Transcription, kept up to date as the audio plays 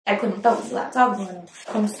I couldn't throw this laptop going on.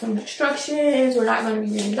 Comes some instructions. We're not going to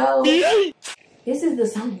be reading those. This is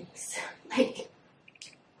the Sony's. Like,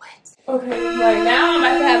 what? Okay, like now I'm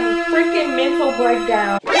about to have a freaking mental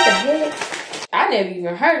breakdown. What the heck? I never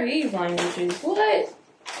even heard of these languages. What?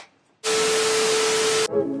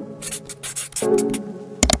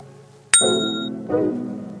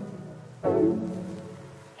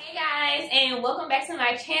 And welcome back to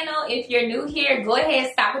my channel. If you're new here, go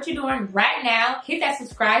ahead, stop what you're doing right now, hit that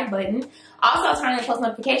subscribe button. Also turn on the post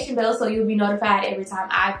notification bell so you'll be notified every time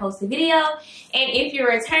I post a video. And if you're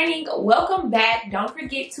returning, welcome back. Don't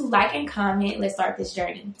forget to like and comment. Let's start this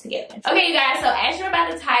journey together. Okay, you guys, so as you're by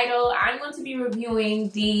the title, I'm going to be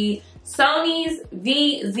reviewing the Sony's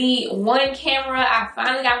ZV-1 camera. I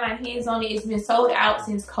finally got my hands on it. It's been sold out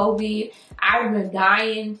since COVID. I've been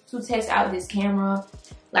dying to test out this camera.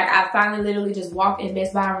 Like, I finally literally just walked in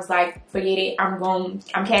Best Buy and was like, forget it, I'm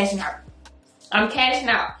cashing out. I'm cashing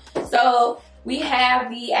out. So, we have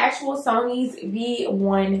the actual Sony's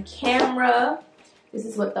ZV-1 camera. This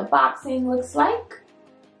is what the boxing looks like.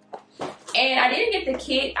 And I didn't get the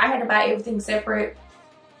kit. I had to buy everything separate.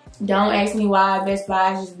 Don't ask me why. Best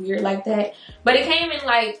Buy is just weird like that. But it came in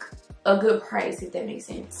like a good price, if that makes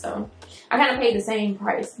sense. So, I kind of paid the same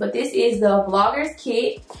price. But this is the Vlogger's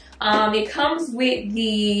kit. It comes with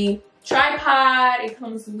the tripod, it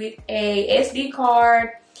comes with a SD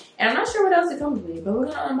card, and I'm not sure what else it comes with, but we're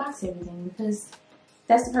gonna unbox everything because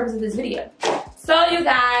that's the purpose of this video. So you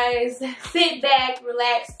guys, sit back,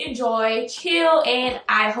 relax, enjoy, chill, and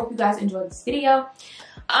I hope you guys enjoyed this video.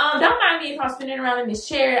 Don't mind me if I'm spinning around in this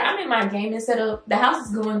chair. I'm in my gaming setup. The house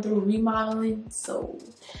is going through remodeling, so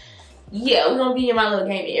yeah, we're gonna be in my little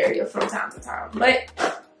gaming area from time to time. But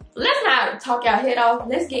let's not talk y'all head off.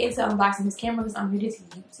 Let's get into unboxing this camera because I'm ready to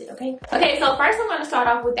use it, okay? Okay, so first I'm going to start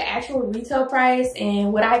off with the actual retail price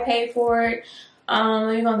and what I paid for it.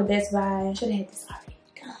 Let me go on the Best Buy. I should have had this already.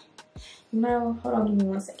 No, hold on, give me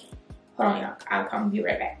 1 second. Hold on, y'all. I'll be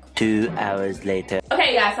right back. 2 hours later.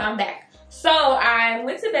 Okay, guys, so I'm back. So I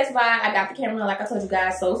went to Best Buy. I got the camera, like I told you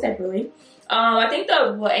guys, sold separately. I think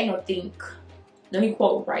let me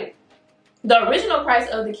quote right. The original price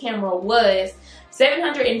of the camera was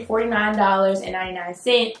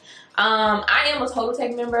 $749.99. I am a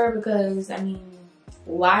Zodiac member because, I mean,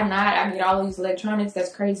 why not? I get all these electronics.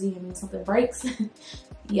 That's crazy. I mean, something breaks,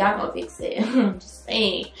 y'all gonna fix it. I'm just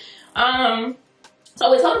saying. So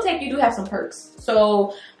with Zodiac, you do have some perks.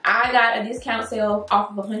 So I got a discount sale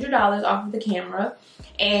off of $100 off of the camera,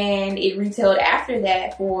 and it retailed after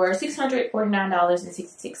that for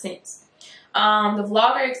 $649.66. The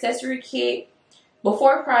Vlogger accessory kit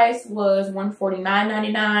before price was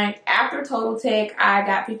 $149.99. After Total Tech, I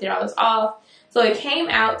got $50 off. So it came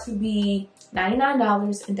out to be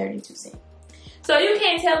 $99.32. So you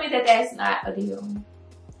can't tell me that that's not a deal.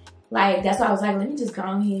 Like, that's why I was like, let me just go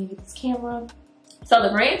ahead and get this camera. So the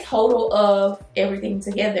grand total of everything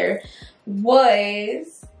together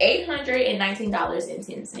was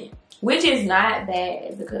 $819.10, which is not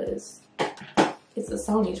bad because it's a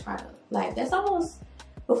Sony's product. Like, that's almost,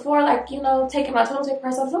 before, like, you know, taking my Total Tech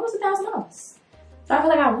price off, it's almost $1,000. So I feel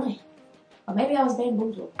like I won. Or maybe I was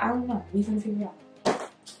bamboozled. I don't know. We can figure it out.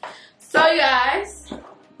 So, you guys,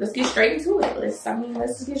 let's get straight into it. Let's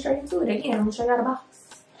just get straight into it. Again, I'm going to show you the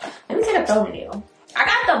box. Let me take a throwing nail. I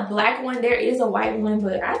got the black one. There is a white one,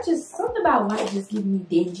 but something about white just gives me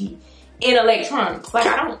dingy in electronics. Like,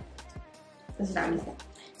 that's not me.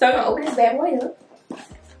 So, I'm going to open this bad boy up.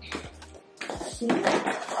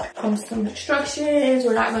 Comes some instructions.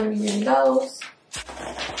 We're not going to be reading those.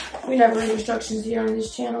 We never read instructions here on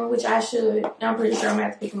this channel, which I should. I'm pretty sure I'm going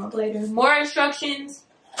to have to pick them up later. More instructions.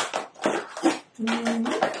 Kind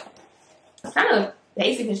of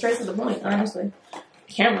basic and straight to the point, honestly.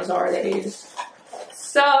 Cameras are, that is.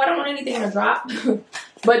 So, I don't want anything to drop.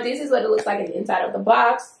 But this is what it looks like in the inside of the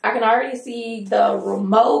box. I can already see the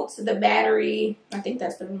remote, the battery. I think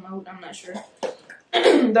that's the remote. I'm not sure.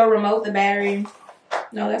 The remote, the battery.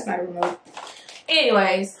 No, that's not a remote.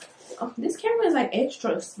 Anyways, this camera is like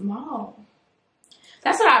extra small.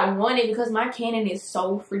 That's what I wanted because my Canon is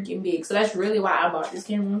so freaking big. So that's really why I bought this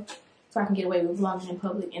camera. So I can get away with vlogging in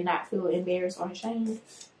public and not feel embarrassed or ashamed.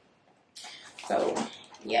 So,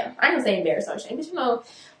 yeah. I can say embarrassed or ashamed. But you know,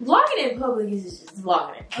 vlogging in public is just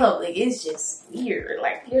vlogging in public. It's just weird.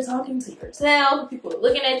 Like, you're talking to yourself. People are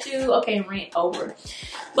looking at you. Okay, rant over.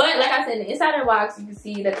 But like I said, inside the box, you can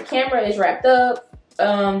see that the camera is wrapped up.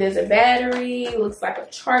 There's a battery. Looks like a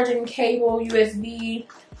charging cable, USB.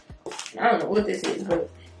 I don't know what this is, but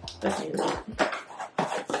let's use it.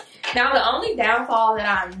 Now, the only downfall that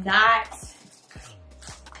I'm not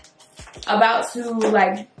about to,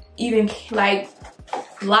 like, even, like,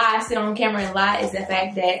 lie, sit on camera and lie, is the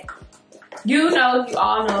fact that you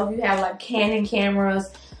all know if you have like Canon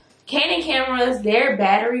cameras, their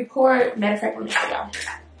battery port, matter of fact, let me show y'all.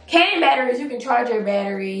 Canon batteries, you can charge your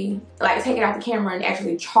battery, like take it out the camera and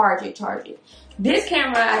actually charge it. This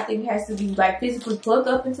camera, I think, has to be like physically plugged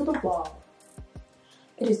up into the wall.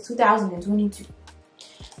 It is 2022.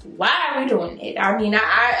 Why are we doing it? I mean,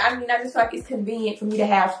 I just feel like it's convenient for me to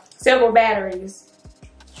have several batteries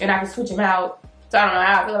and I can switch them out. So I don't know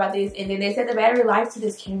how I feel about this. And then they said the battery life to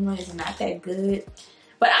this camera is not that good.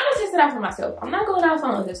 But I'm gonna test it out for myself. I'm not going out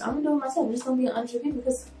on others. I'm gonna do it myself. I'm just gonna be an honest review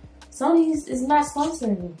because Sony is not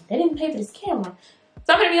sponsoring me. They didn't pay for this camera.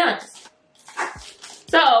 So I'm gonna be honest.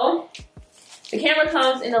 So the camera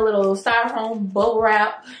comes in a little styrofoam bubble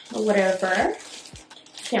wrap or whatever.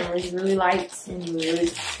 Camera is really light and really,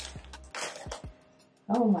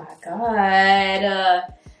 oh my god,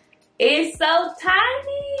 it's so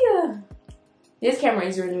tiny. This camera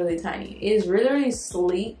is really tiny. It is really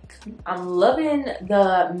sleek. I'm loving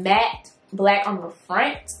the matte black on the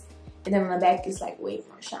front, and then on the back it's like way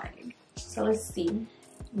more shiny. So let's see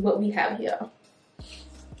what we have here.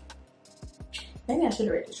 Maybe I should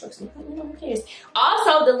have read the instructions. Who cares?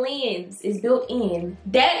 Also, the lens is built in.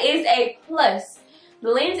 That is a plus. The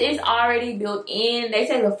lens is already built in. They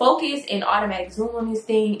say the focus and automatic zoom on this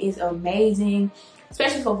thing is amazing,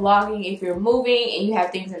 especially for vlogging if you're moving and you have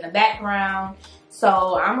things in the background.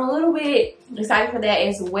 So I'm a little bit excited for that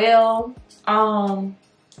as well. I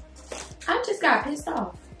just got pissed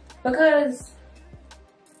off because,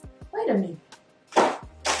 wait a minute. I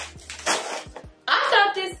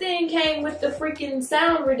thought this thing came with the freaking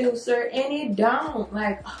sound reducer and it don't.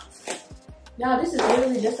 Like, y'all, this is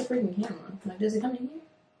literally just a freaking camera. Like, does it come in here?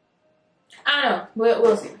 I don't know.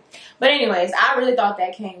 We'll see. But anyways, I really thought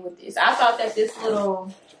that came with this. I thought that this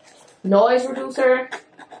little noise reducer,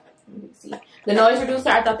 let me see. The noise reducer,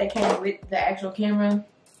 I thought that came with the actual camera.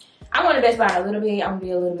 I'm going to Best Buy a little bit. I'm going to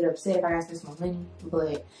be a little bit upset if I got to spend more money.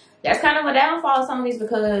 But that's kind of a downfall of some of these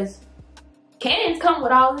because Canons come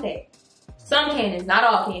with all of that. Some Canons, not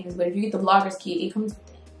all Canons, but if you get the Vlogger's kit, it comes with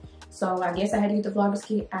that. So I guess I had to get the Vlogger's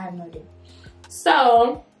kit. I have no idea.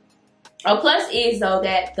 So a plus is though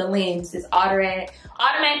that the lens is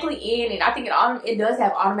automatically in, and I think it does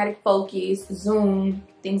have automatic focus, zoom,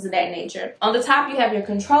 things of that nature. On the top you have your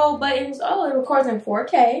control buttons. Oh, it records in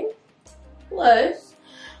 4K. Plus,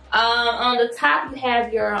 on the top you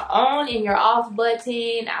have your on and your off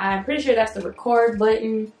button. I'm pretty sure that's the record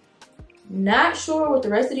button. Not sure what the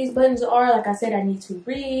rest of these buttons are. Like I said, I need to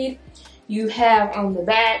read. You have on the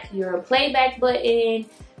back your playback button,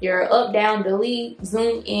 your up, down, delete,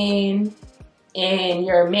 zoom in, and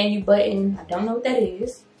your menu button. I don't know what that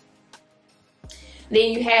is.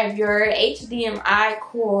 Then you have your HDMI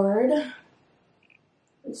cord.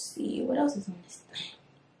 Let's see, what else is on this thing?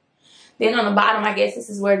 Then on the bottom, I guess this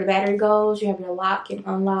is where the battery goes. You have your lock and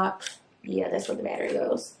unlock. Yeah, that's where the battery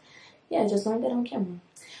goes. Yeah, just learned that on camera.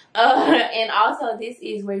 And also this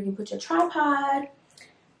is where you can put your tripod.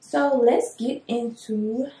 So let's get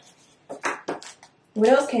into what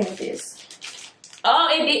else came with this. Oh,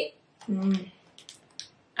 it did.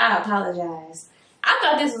 I apologize. I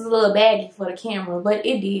thought this was a little baggy for the camera, but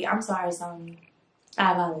it did. I'm sorry, Sony.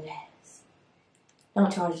 I apologize.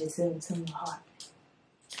 Don't charge it to my heart.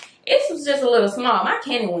 This was just a little small. My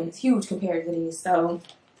Canon one is huge compared to this. So,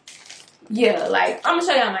 yeah, like, I'm going to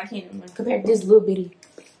show y'all my Canon one compared to this little bitty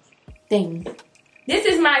thing. This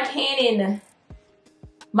is my Canon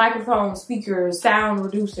microphone speaker sound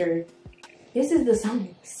reducer. This is the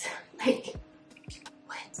Sony's. Like,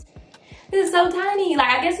 what? This is so tiny. Like,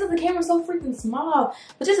 I guess because the camera's so freaking small.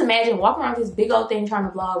 But just imagine walking around with this big old thing trying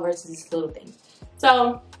to vlog versus this little thing.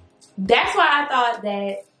 So, that's why I thought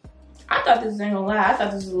this ain't gonna lie. I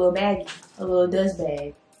thought this was a little baggy. A little dust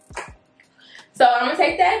bag. So, I'm gonna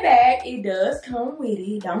take that back. It does come with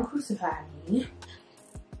it. Don't crucify me.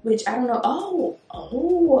 Which, I don't know.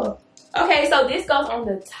 Oh. Okay, so this goes on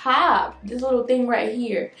the top. This little thing right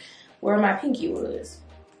here. Where my pinky was.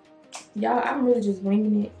 Y'all, I'm really just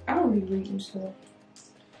winging it. I don't be reading stuff.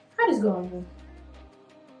 I just go on here.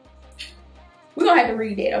 We're gonna have to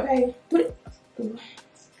read that, okay?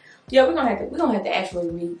 Yeah, we're gonna have to actually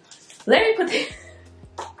read. Let me put this.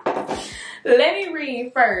 Let me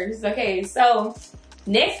read first. Okay, so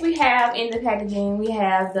next we have in the packaging, we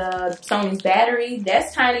have the Sony's battery.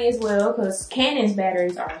 That's tiny as well because Canon's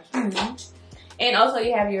batteries are huge. And also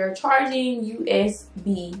you have your charging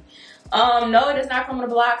USB. No, it does not come with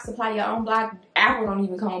a block. Supply your own block. Apple don't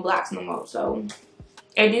even come with blocks no more. So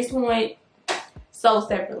at this point, sold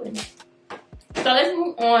separately. So let's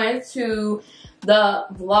move on to the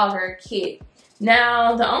vlogger kit.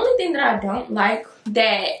 Now, the only thing that I don't like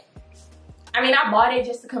that, I mean, I bought it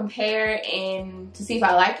just to compare and to see if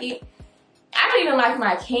I like it. I don't even like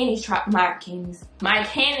my Canon's tripod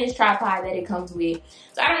that it comes with.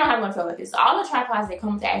 So I don't know how I'm gonna feel about this. So all the tripods that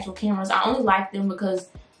come with the actual cameras, I only like them because,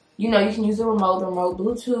 you know, you can use the remote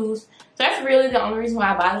Bluetooth. So that's really the only reason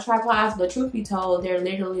why I buy the tripods. But truth be told, they're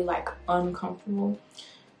literally like uncomfortable.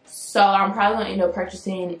 So I'm probably gonna end up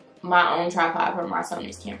purchasing my own tripod for my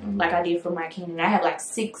Sony's camera, like I did for my Canon. I have like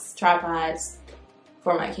 6 tripods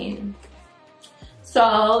for my Canon.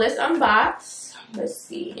 So let's unbox. Let's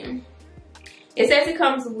see. It says it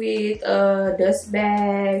comes with a dust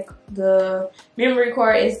bag, the memory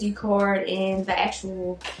card, SD card, and the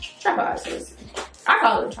actual tripod. So I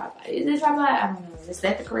call it a tripod. Is it a tripod? I don't know. Is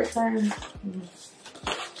that the correct term?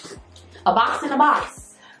 A box in a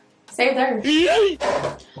box. Save the earth.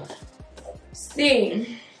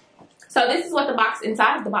 See. So this is what the box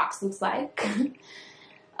inside of the box looks like.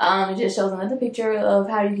 It just shows another picture of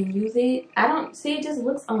how you can use it. I don't see, it just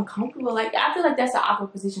looks uncomfortable. Like, I feel like that's an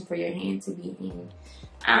awkward position for your hand to be in.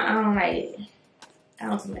 I don't like it. I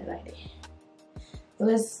don't like it. But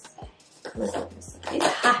let's open this up. It's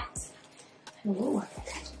hot. Lord.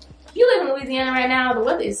 If you live in Louisiana right now, the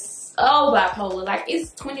weather is so bipolar. Like,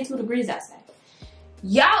 it's 22 degrees outside.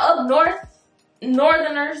 Y'all up north,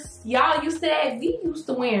 northerners, y'all used to that. We used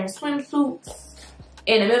to wear swimsuits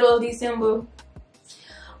in the middle of December.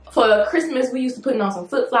 For Christmas, we used to put on some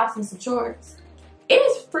flip-flops and some shorts. It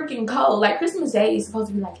is freaking cold. Like, Christmas Day is supposed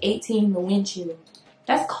to be like 18, the wind chill.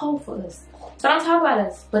 That's cold for us. So don't talk about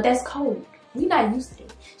us, but that's cold. We not used to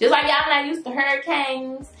it. Just like y'all not used to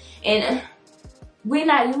hurricanes, and we're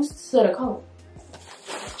not used to the cold.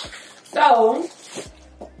 So,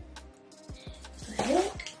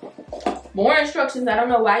 more instructions. I don't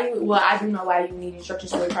know why you, well, I do know why you need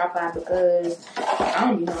instructions for a tripod, because I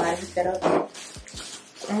don't even know how to set up.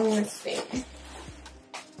 Let's see.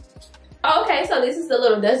 Oh, okay, so this is the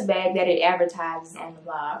little dust bag that it advertises on the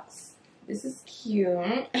box. This is cute.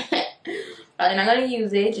 And I'm gonna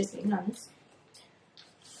use it, just being honest.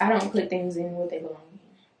 I don't put things in what they belong in.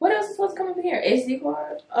 What else is supposed to come up here? SD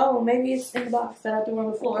card? Oh, maybe it's in the box that I threw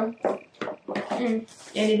on the floor. And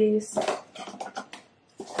it is.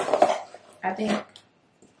 I think.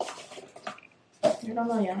 I don't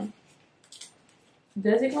know, y'all.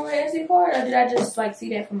 Does it come with an SD card, or did I just like see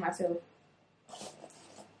that for myself?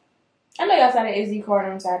 I know y'all saw the SD card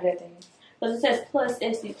on the side of that thing, but it says plus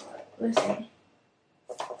SD card. Let's see.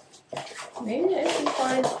 Maybe the SD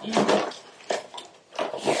card is in.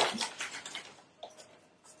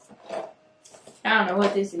 I don't know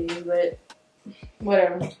what this is, but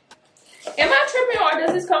whatever. Am I tripping, or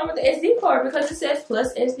does this come with the SD card because it says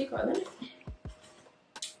plus SD card?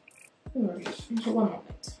 Let me. One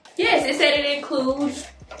moment. Yes, it said it includes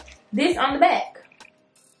this on the back.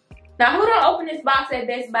 Now, who don't open this box at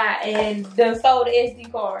Best Buy and done sold the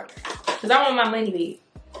SD card? Because I want my money back.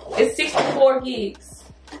 It's 64 gigs.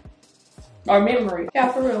 Or memory.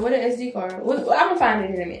 Yeah, for real. What an SD card? I'm going to find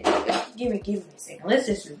it in a minute. Give me a second. Let's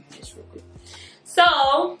just review this real quick.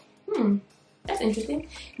 So, that's interesting.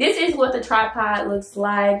 This is what the tripod looks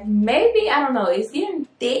like. Maybe, I don't know. It's getting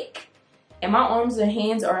thick. And my arms and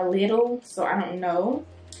hands are little, so I don't know.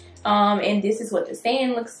 And this is what the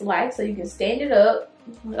stand looks like. So you can stand it up,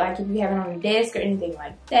 like if you have it on the desk or anything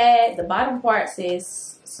like that. The bottom part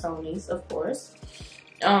says Sony's, of course.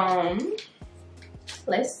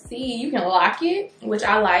 Let's see. You can lock it, which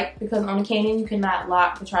I like, because on the Canon you cannot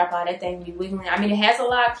lock the tripod. That thing be wiggling. I mean, it has a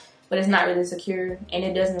lock, but it's not really secure, and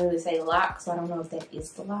it doesn't really say lock, so I don't know if that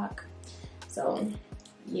is the lock. So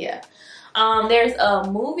yeah. There's a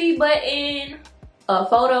movie button, a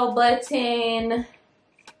photo button,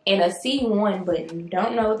 and a C1 button.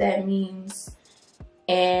 Don't know what that means.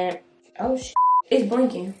 And oh shit, it's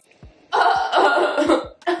blinking. I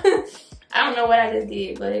don't know what I just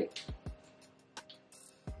did, but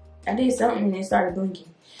I did something and it started blinking.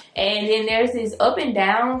 And then there's this up and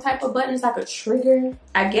down type of button. It's like a trigger.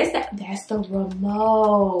 I guess that's the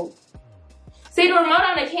remote. See, the remote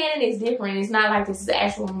on the Canon is different. It's not like this is the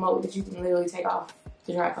actual remote that you can literally take off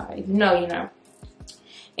the tripod. If you know, you know.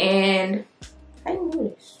 And how you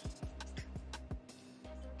do this?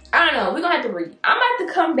 I don't know. We're gonna have to read. I'm about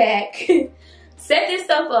to come back, set this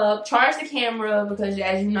stuff up, charge the camera, because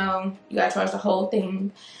as you know, you gotta charge the whole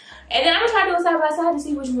thing. And then I'm gonna try to do it side by side to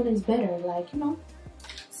see which one is better, like, you know.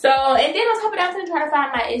 So, and then on top of that, I'm gonna try to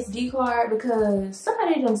find my SD card, because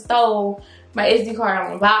somebody done stole my SD card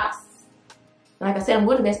on the box. Like I said, I'm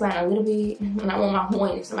going to Best Buy in a little bit, and I want my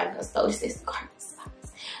point if somebody done stole this SD card.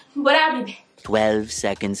 But I'll be back. 12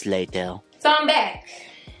 seconds later. So I'm back.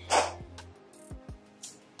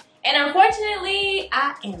 And And unfortunately,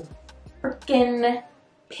 I am freaking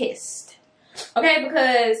pissed. Okay,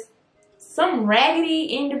 because some raggedy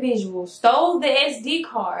individual stole the SD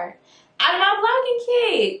card out of my vlogging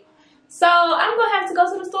kit. So I'm gonna have to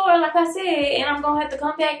go to the store, like I said, and I'm gonna have to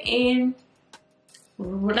come back and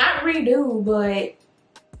not redo, but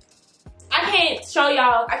I can't show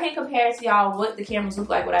y'all, I can't compare to y'all what the cameras look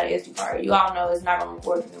like without an SD card. You all know it's not gonna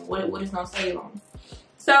record and what it's gonna save on.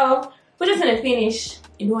 So we're just gonna finish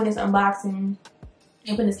doing this unboxing and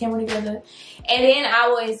putting this camera together. And then I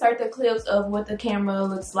will insert the clips of what the camera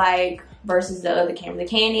looks like versus the other camera. The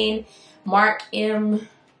Canon Mark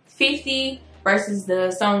M50 versus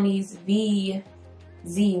the Sony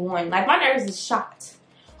ZV-120. Like, my nerves is shot.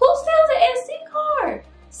 Who steals an SD card?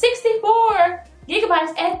 64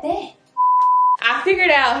 gigabytes at that. I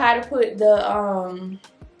figured out how to put the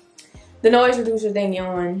noise reducer thingy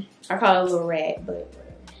on. I call it a little rat, but whatever.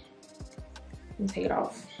 Let me take it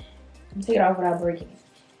off. Let me take it off without breaking it.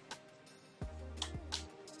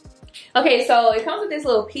 Okay, so it comes with this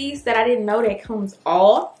little piece that I didn't know that comes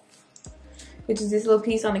off, which is this little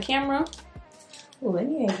piece on the camera. Oh, let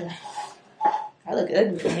me measure. I look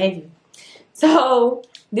ugly and heavy. So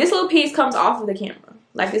this little piece comes off of the camera.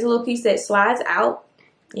 Like, this little piece that slides out.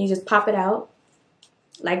 And you just pop it out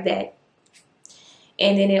like that.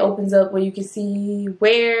 And then it opens up where you can see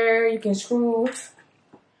where you can screw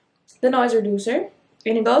the noise reducer.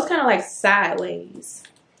 And it goes kind of like sideways.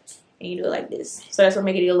 And you do it like this. So that's what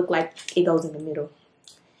makes it look like it goes in the middle.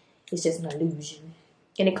 It's just an illusion.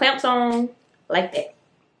 And it clamps on like that.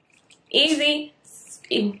 Easy.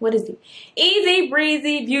 What is it? Easy,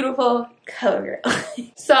 breezy, beautiful cover girl.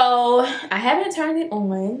 So I haven't turned it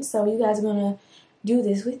on. So you guys are going to do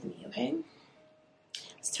this with me, okay?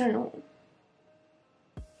 Let's turn it on.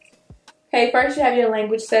 Okay, first you have your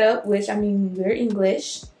language set up, which, I mean, we're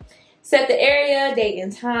English. Set the area, date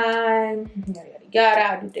and time, yada yada yada.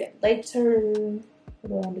 I'll do that later.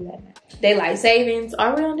 We're gonna do that now. Daylight savings.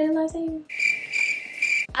 Are we on daylight savings?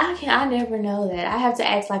 I never know that. I have to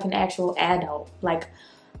act like an actual adult. Like,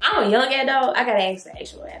 I'm a young adult. I gotta ask the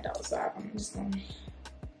actual adult. So I'm just gonna.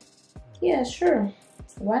 Yeah, sure.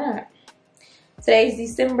 Why not? Today's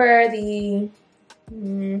December the.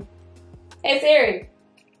 Hey Siri.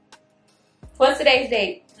 What's today's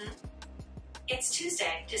date? It's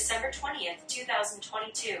Tuesday, December 20th,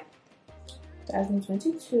 2022.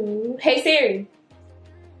 2022. Hey Siri.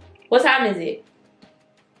 What time is it?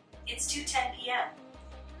 It's 2:10 p.m.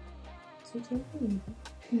 2:10 p.m.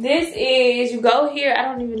 This is, you go here, I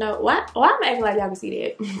don't even know. Why I'm acting like y'all can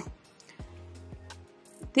see that?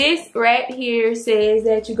 This right here says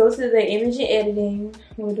that you go to the image and editing.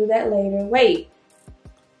 We'll do that later. Wait.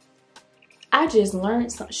 I just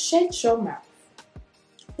learned something. Shut your mouth.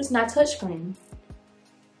 It's not touchscreen.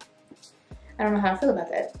 I don't know how I feel about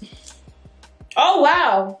that. Oh,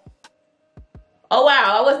 wow. Oh,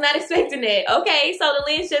 wow. I was not expecting that. Okay, so the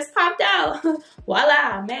lens just popped out.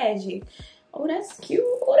 Voila, magic. Oh, that's cute.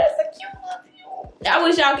 Oh, that's a cute little view. I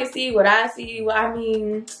wish y'all could see what I see. Well, I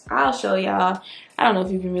mean, I'll show y'all. I don't know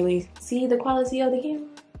if you can really see the quality of the camera.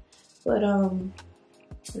 But,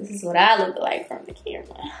 this is what I look like from the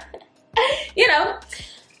camera. You know.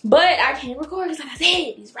 But I can't record because, like I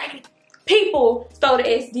said, these raggedy people stole the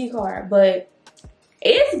SD card. But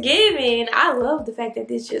it's giving. I love the fact that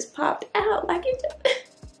this just popped out. Like, it just...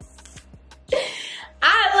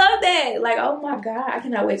 I love that. Like, oh my God. I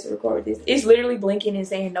cannot wait to record this. It's literally blinking and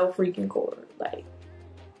saying no freaking cord. Like,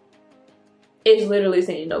 it's literally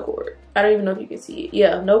saying no cord. I don't even know if you can see it.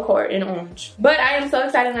 Yeah, no cord in orange. But I am so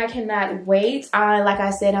excited and I cannot wait. Like I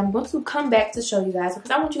said, I'm going to come back to show you guys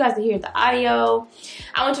because I want you guys to hear the audio.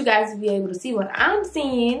 I want you guys to be able to see what I'm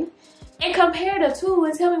seeing and compare the two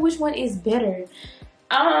and tell me which one is better.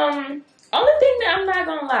 Only thing that I'm not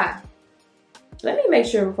gonna lie. Let me make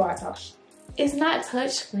sure before I talk. It's not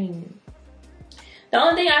touchscreen. The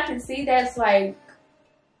only thing I can see that's like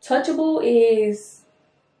touchable is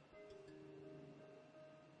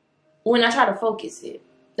when I try to focus it.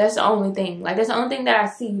 That's the only thing. Like, that's the only thing that I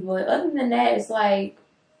see. But other than that, it's like,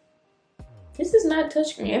 this is not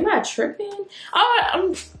touchscreen. Am I tripping?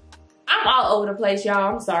 Oh, I'm all over the place,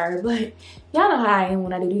 y'all. I'm sorry. But y'all know how I am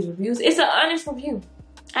when I do these reviews. It's an honest review.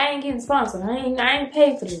 I ain't getting sponsored. I ain't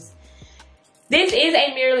paid for this. This is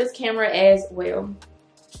a mirrorless camera as well.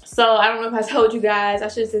 So I don't know if I told you guys. I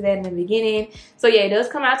should have said that in the beginning. So yeah, it does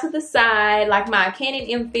come out to the side like my Canon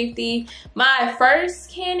M50. My first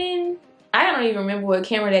Canon, I don't even remember what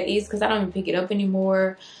camera that is because I don't even pick it up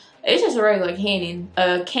anymore. It's just a regular Canon.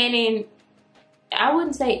 Canon, I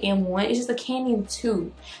wouldn't say M1. It's just a Canon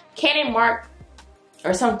 2. Canon Mark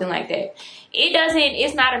or something like that.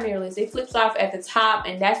 It's not a mirrorless. It flips off at the top,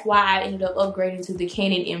 and that's why I ended up upgrading to the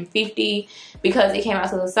Canon M50, because it came out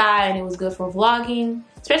to the side and it was good for vlogging,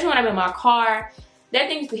 especially when I'm in my car. That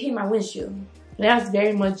thing used to hit my windshield. That's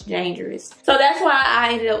very much dangerous. So that's why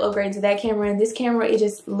I ended up upgrading to that camera. And this camera, it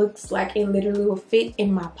just looks like it literally will fit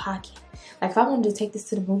in my pocket. Like if I wanted to take this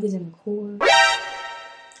to the movies and record,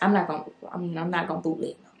 I'm not gonna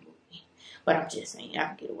bootleg no movie. But I'm just saying I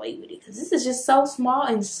can get away with it because this is just so small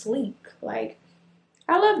and sleek. Like,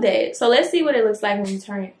 I love that. So let's see what it looks like when you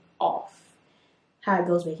turn it off. How it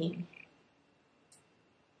goes back in.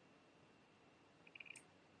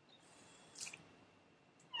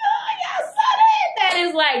 That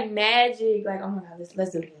is like magic. Like, oh my god,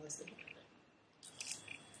 let's do it again. Let's do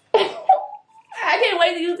it. I can't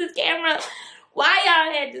wait to use this camera. Why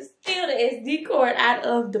y'all had to steal the SD card out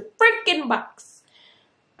of the freaking box?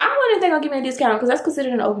 I wonder if they're gonna give me a discount because that's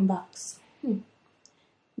considered an open box.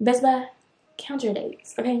 Best Buy, count your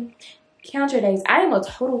days, okay? Count your days. I am a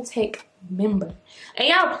Total Tech member. And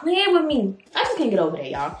y'all playing with me. I just can't get over that,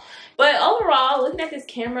 y'all. But overall, looking at this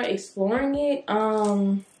camera, exploring it,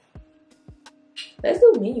 let's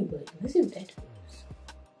do menu button. Let's see what that does.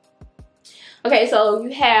 Okay, so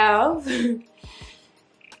you have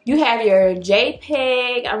your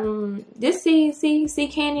JPEG. This see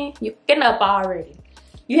Canon, you're getting up already.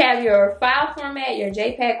 You have your file format, your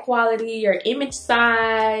JPEG quality, your image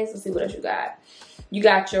size. Let's see what else you got. You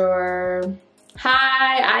got your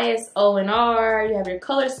high ISO and R. You have your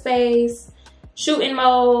color space, shooting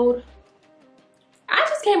mode. I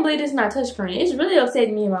just can't believe this is not touchscreen. It's really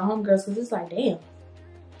upsetting me and my homegirls because it's like, damn.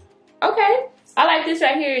 Okay. I like this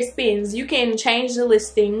right here. It spins. You can change the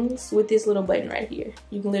listings with this little button right here.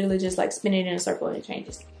 You can literally just like spin it in a circle and it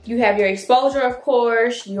changes. You have your exposure, of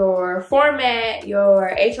course, your format, your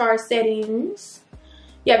HR settings.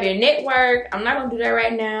 You have your network. I'm not going to do that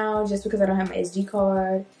right now just because I don't have my SD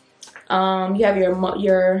card. You have your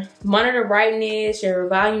monitor brightness, your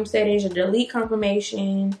volume settings, your delete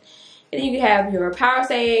confirmation. And then you have your power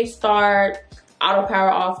save, start, auto power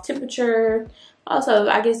off, temperature. Also,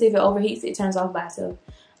 I guess if it overheats, it turns off by itself.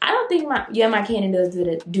 I don't think my Canon does do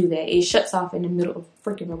that. It shuts off in the middle of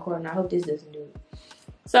freaking recording. I hope this doesn't do it.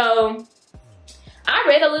 So, I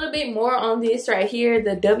read a little bit more on this right here,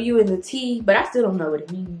 the W and the T, but I still don't know what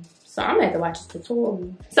it means. So, I'm going to have to watch this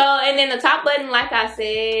tutorial. So, and then the top button, like I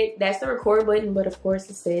said, that's the record button, but of course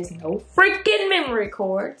it says no freaking memory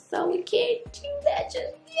card. So, we can't do that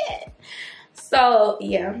just yet. So,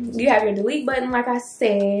 yeah, you have your delete button, like I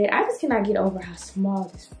said. I just cannot get over how small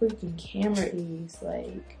this freaking camera is.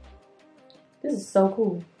 Like, this is so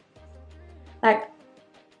cool. Like,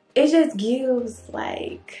 it just gives,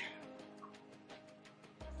 like,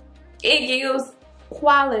 it gives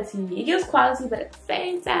quality. It gives quality, but at the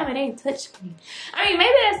same time, it ain't touchscreen. I mean,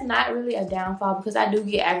 maybe that's not really a downfall because I do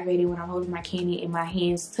get aggravated when I'm holding my Canon and my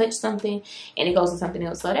hands touch something and it goes to something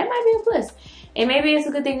else. So that might be a plus. And maybe it's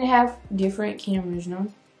a good thing to have different cameras, you know,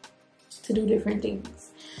 to do different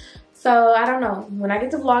things. So, I don't know. When I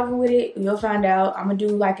get to vlogging with it, you'll find out. I'm going to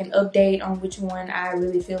do like an update on which one I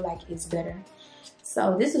really feel like is better.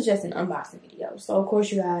 So, this is just an unboxing video. So, of course,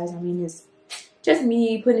 you guys, I mean, it's just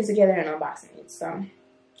me putting it together and unboxing it. So,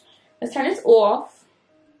 let's turn this off.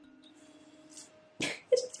 It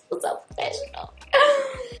just feels so professional.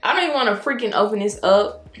 I don't even want to freaking open this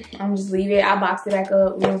up. I'm just leave it. I'll box it back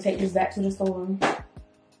up. We're going to take this back to the store.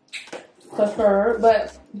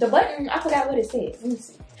 But the button, I forgot what it said. Let me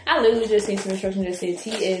see. I literally just seen some instructions that said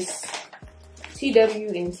TS,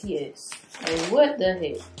 TW, and TS. Like, what the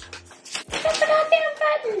heck? That's the goddamn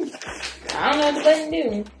button. I don't know what the button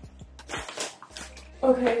do.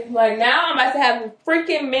 Okay, like now I'm about to have a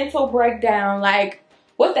freaking mental breakdown. Like,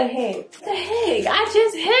 what the heck? What the heck? I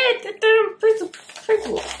just hit the damn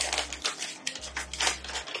principle.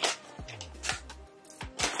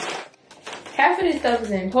 Half of this stuff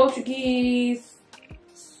is in Portuguese,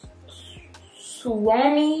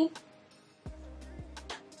 Suomi.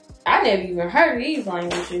 I never even heard of these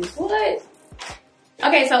languages. What?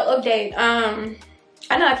 Okay, so update.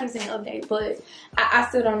 I know I keep saying update, but I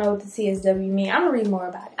still don't know what the CSW mean. I'm gonna read more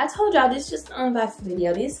about it. I told y'all this is just an unboxing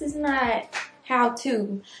video. This is not how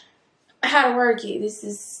to work it. This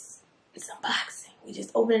is unboxing. We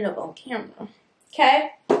just open it up on camera.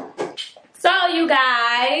 Okay? So you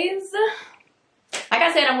guys, like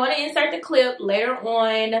I said, I'm going to insert the clip later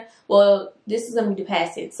on. Well, this is going to be the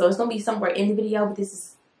past tense, so it's going to be somewhere in the video, but this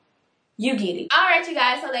is you get it. Alright you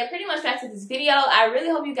guys, so that pretty much wraps up this video. I really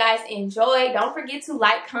hope you guys enjoyed. Don't forget to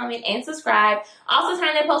like, comment, and subscribe. Also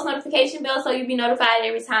turn that post notification bell so you'll be notified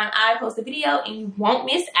every time I post a video and you won't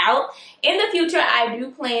miss out. In the future, I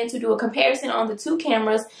do plan to do a comparison on the 2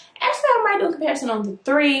 cameras. Actually, I might do a comparison on the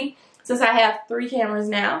 3 since I have 3 cameras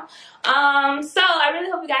now. So I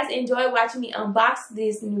really hope you guys enjoyed watching me unbox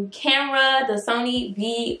this new camera, the Sony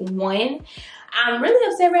ZV-1. I'm really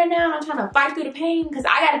upset right now. I'm trying to fight through the pain because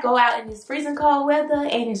I got to go out in this freezing cold weather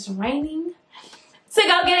and it's raining to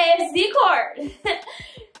go get an SD card.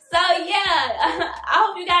 So yeah, I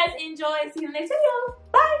hope you guys enjoyed. See you in the next video.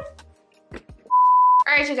 Bye.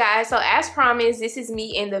 Alright you guys, so as promised, this is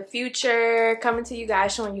me in the future coming to you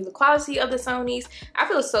guys showing you the quality of the Sonys. I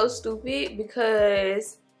feel so stupid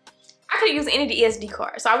because I could use any of the SD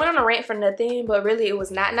cards. So I went on a rant for nothing, but really it was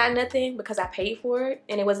not nothing because I paid for it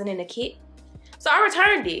and it wasn't in a kit. So I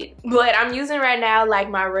returned it, but I'm using right now like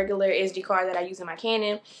my regular SD card that I use in my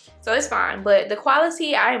Canon, so it's fine. But the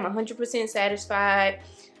quality, I am 100% satisfied.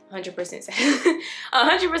 100%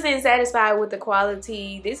 satisfied with the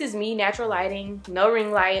quality. This is me, natural lighting, no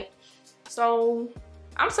ring light. So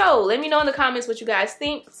I'm sold. Let me know in the comments what you guys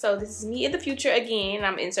think. So this is me in the future again.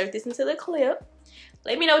 I'm gonna insert this into the clip.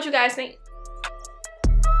 Let me know what you guys think.